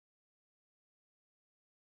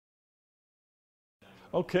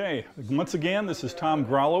Okay, once again, this is Tom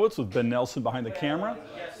Grolowitz with Ben Nelson behind the camera.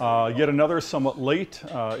 Yet another somewhat late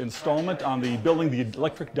installment on the building the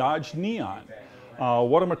electric Dodge Neon.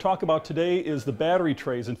 What I'm going to talk about today is the battery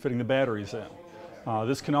trays and fitting the batteries in.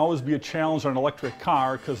 This can always be a challenge on an electric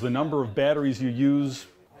car because the number of batteries you're going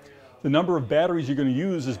to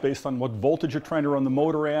use is based on what voltage you're trying to run the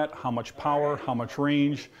motor at, how much power, how much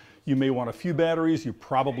range. You may want a few batteries, you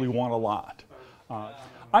probably want a lot.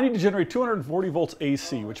 I need to generate 240 volts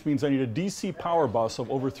AC, which means I need a DC power bus of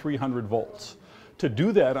over 300 volts. To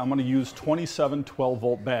do that, I'm going to use 27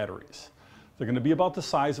 12-volt batteries. They're going to be about the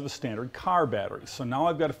size of a standard car battery. So now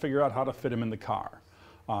I've got to figure out how to fit them in the car.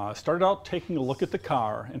 I started out taking a look at the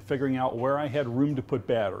car and figuring out where I had room to put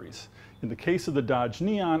batteries. In the case of the Dodge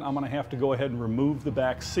Neon, I'm going to have to go ahead and remove the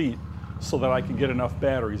back seat so that I can get enough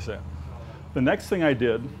batteries in. The next thing I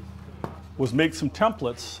did was make some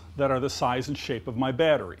templates that are the size and shape of my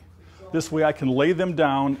battery. This way I can lay them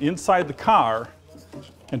down inside the car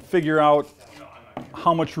and figure out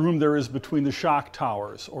how much room there is between the shock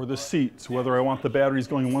towers or the seats, whether I want the batteries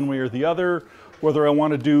going one way or the other, whether I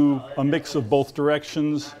want to do a mix of both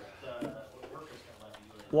directions.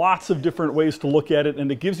 Lots of different ways to look at it,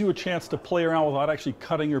 and it gives you a chance to play around without actually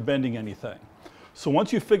cutting or bending anything. So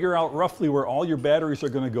once you figure out roughly where all your batteries are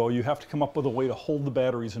going to go, you have to come up with a way to hold the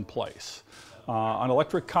batteries in place. On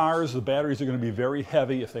electric cars, the batteries are going to be very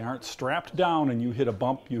heavy. If they aren't strapped down and you hit a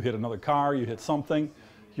bump, you hit another car, you hit something,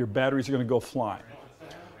 your batteries are going to go flying.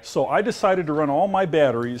 So I decided to run all my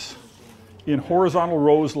batteries in horizontal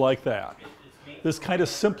rows like that. This kind of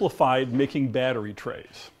simplified making battery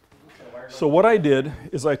trays. So what I did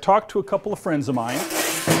is I talked to a couple of friends of mine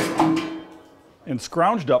and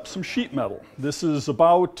scrounged up some sheet metal. This is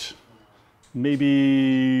about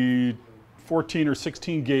maybe 14 or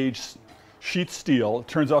 16 gauge sheet steel. It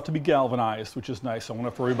turns out to be galvanized, which is nice. I won't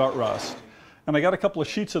have to worry about rust. And I got a couple of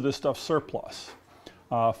sheets of this stuff surplus.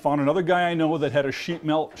 Found another guy I know that had a sheet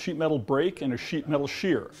metal brake and a sheet metal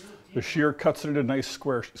shear. The shear cuts it into nice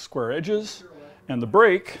square edges, and the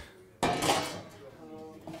brake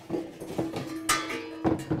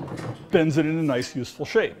bends it into nice useful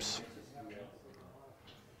shapes.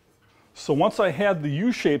 So once I had the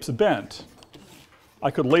U-shapes bent,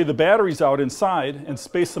 I could lay the batteries out inside and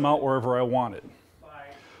space them out wherever I wanted.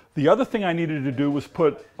 The other thing I needed to do was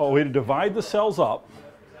put a way to divide the cells up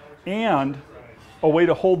and a way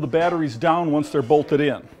to hold the batteries down once they're bolted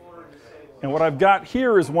in. And what I've got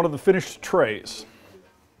here is one of the finished trays.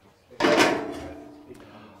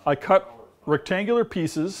 I cut rectangular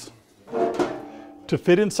pieces to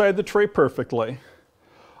fit inside the tray perfectly.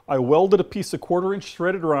 I welded a piece of 1/4 inch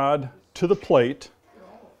threaded rod to the plate,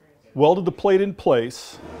 welded the plate in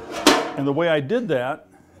place, and the way I did that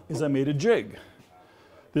is I made a jig.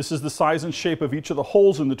 This is the size and shape of each of the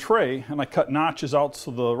holes in the tray, and I cut notches out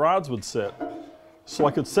so the rods would sit. So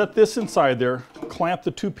I could set this inside there, clamp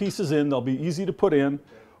the two pieces in, they'll be easy to put in,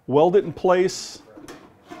 weld it in place,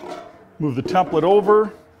 move the template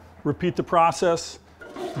over, repeat the process.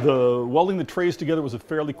 Welding the trays together was a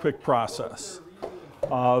fairly quick process.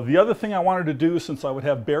 The other thing I wanted to do, since I would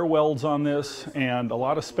have bare welds on this and a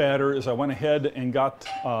lot of spatter, is I went ahead and got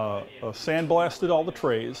sandblasted all the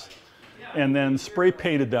trays and then spray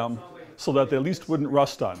painted them so that they at least wouldn't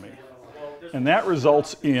rust on me. And that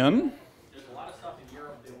results in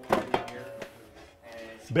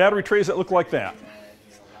battery trays that look like that.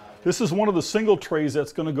 This is one of the single trays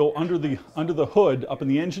that's going to go under the hood up in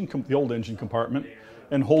the old engine compartment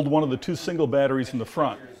and hold one of the two single batteries in the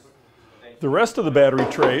front. The rest of the battery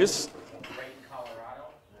trays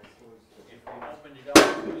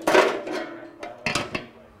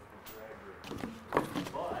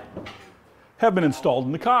have been installed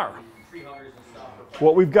in the car.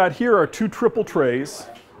 What we've got here are two triple trays.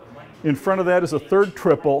 In front of that is a third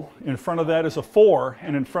triple, in front of that is a 4,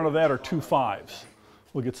 and in front of that are two 5s.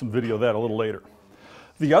 We'll get some video of that a little later.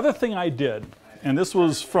 The other thing I did, and this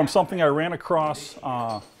was from something I ran across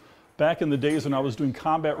back in the days when I was doing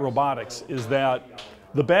combat robotics, is that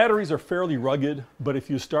the batteries are fairly rugged, but if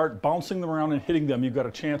you start bouncing them around and hitting them, you've got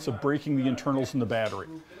a chance of breaking the internals in the battery.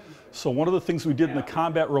 So one of the things we did in the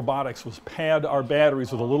combat robotics was pad our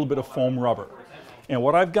batteries with a little bit of foam rubber. And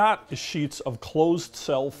what I've got is sheets of closed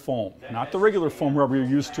cell foam, not the regular foam rubber you're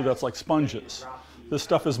used to that's like sponges. This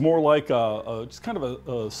stuff is more like just kind of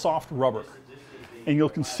a soft rubber. And you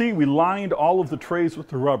can see we lined all of the trays with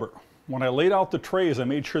the rubber. When I laid out the trays, I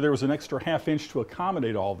made sure there was an extra ½ inch to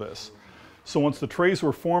accommodate all this. So once the trays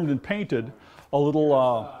were formed and painted, a little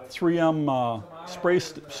 3M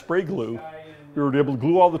spray glue, we were able to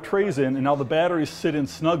glue all the trays in, and now the batteries sit in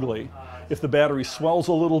snugly. If the battery swells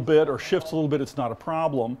a little bit or shifts a little bit, it's not a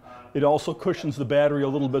problem. It also cushions the battery a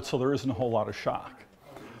little bit so there isn't a whole lot of shock.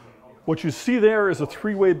 What you see there is a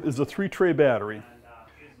three-tray battery,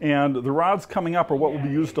 and the rods coming up are what will be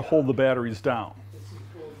used to hold the batteries down.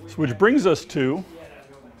 So which brings us to